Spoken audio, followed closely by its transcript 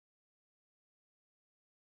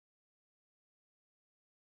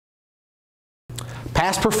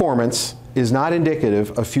Past performance is not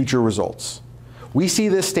indicative of future results. We see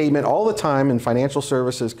this statement all the time in financial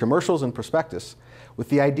services commercials and prospectus with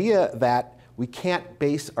the idea that we can't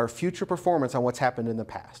base our future performance on what's happened in the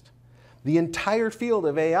past. The entire field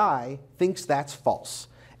of AI thinks that's false,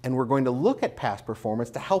 and we're going to look at past performance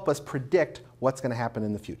to help us predict what's going to happen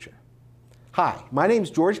in the future. Hi, my name is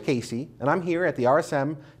George Casey, and I'm here at the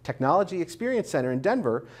RSM Technology Experience Center in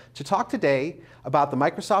Denver to talk today about the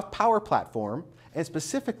Microsoft Power Platform and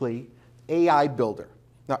specifically AI Builder.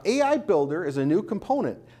 Now, AI Builder is a new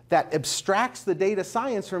component that abstracts the data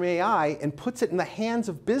science from AI and puts it in the hands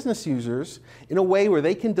of business users in a way where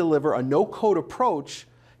they can deliver a no-code approach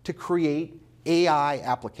to create AI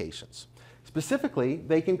applications. Specifically,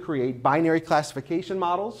 they can create binary classification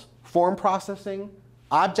models, form processing,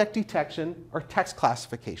 object detection, or text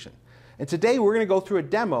classification. And today we're going to go through a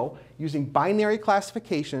demo using binary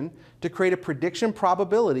classification to create a prediction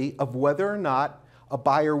probability of whether or not a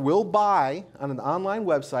buyer will buy on an online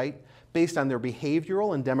website based on their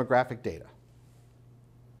behavioral and demographic data.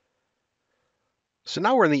 So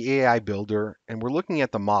now we're in the AI Builder and we're looking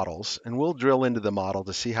at the models, and we'll drill into the model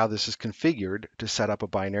to see how this is configured to set up a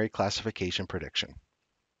binary classification prediction.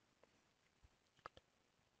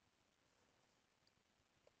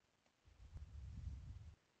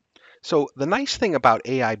 So the nice thing about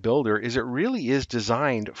AI Builder is it really is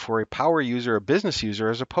designed for a power user, a business user,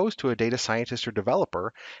 as opposed to a data scientist or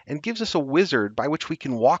developer, and gives us a wizard by which we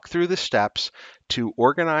can walk through the steps to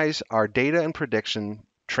organize our data and prediction,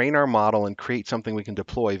 train our model, and create something we can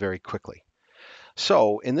deploy very quickly.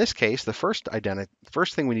 So in this case, the first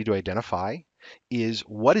thing we need to identify is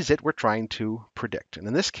what is it we're trying to predict. And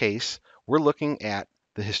in this case, we're looking at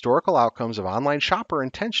the historical outcomes of online shopper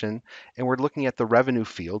intention, and we're looking at the revenue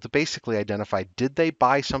field to basically identify, did they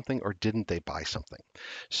buy something or didn't they buy something?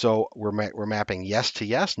 So we're mapping yes to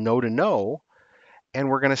yes, no to no, and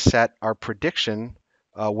we're going to set our prediction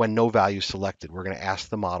when no value is selected. We're going to ask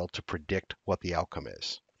the model to predict what the outcome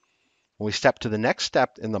is. When we step to the next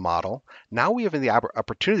step in the model, now we have the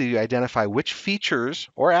opportunity to identify which features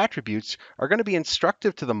or attributes are going to be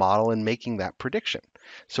instructive to the model in making that prediction.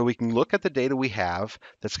 So we can look at the data we have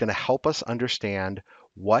that's going to help us understand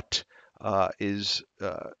what is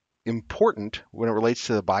important when it relates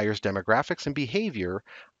to the buyer's demographics and behavior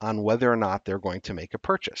on whether or not they're going to make a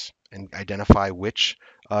purchase, and identify which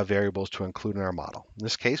variables to include in our model. In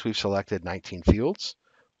this case, we've selected 19 fields.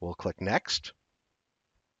 We'll click Next.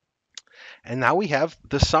 And now we have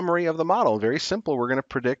the summary of the model. Very simple. We're going to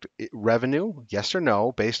predict revenue, yes or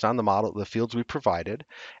no, based on the model, the fields we provided,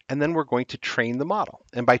 and then we're going to train the model.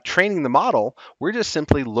 And by training the model, we're just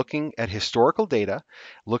simply looking at historical data,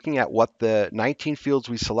 looking at what the 19 fields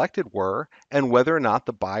we selected were, and whether or not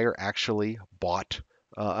the buyer actually bought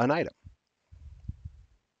an item.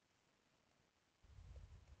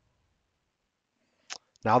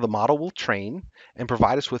 Now the model will train and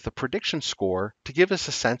provide us with a prediction score to give us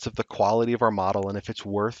a sense of the quality of our model and if it's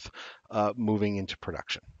worth moving into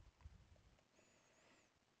production.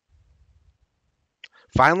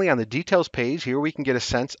 Finally, on the details page here, we can get a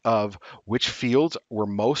sense of which fields were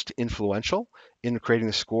most influential in creating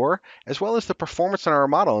the score, as well as the performance on our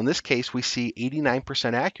model. In this case, we see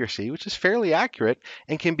 89% accuracy, which is fairly accurate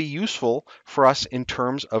and can be useful for us in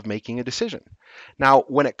terms of making a decision. Now,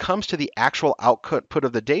 when it comes to the actual output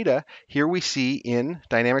of the data, here we see in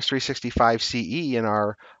Dynamics 365 CE in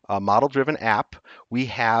our model-driven app, we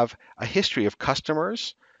have a history of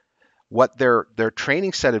customers, what their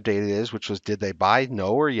training set of data is, which was did they buy,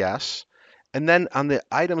 no or yes. And then on the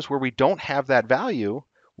items where we don't have that value,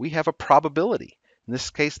 we have a probability. In this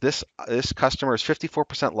case, this customer is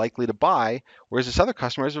 54% likely to buy, whereas this other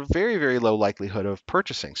customer has a very, very low likelihood of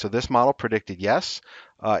purchasing. So this model predicted yes.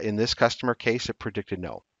 In this customer case, it predicted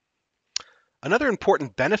no. Another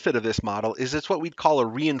important benefit of this model is it's what we'd call a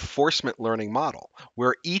reinforcement learning model,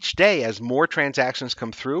 where each day as more transactions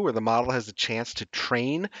come through, where the model has a chance to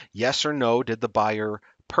train yes or no, did the buyer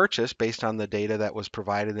purchase based on the data that was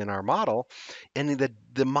provided in our model, and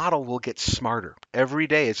the model will get smarter. Every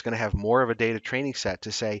day it's going to have more of a data training set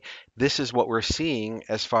to say, this is what we're seeing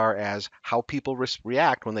as far as how people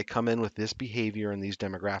react when they come in with this behavior and these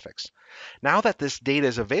demographics. Now that this data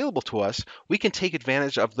is available to us, we can take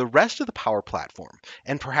advantage of the rest of the Power Platform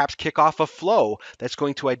and perhaps kick off a flow that's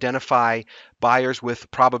going to identify buyers with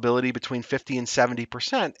probability between 50 and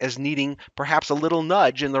 70% as needing perhaps a little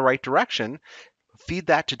nudge in the right direction. Feed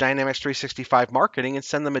that to Dynamics 365 Marketing and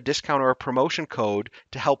send them a discount or a promotion code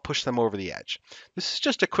to help push them over the edge. This is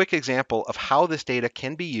just a quick example of how this data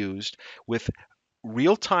can be used with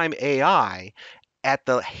real-time AI at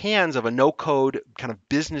the hands of a no-code kind of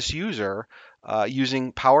business user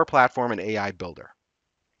using Power Platform and AI Builder.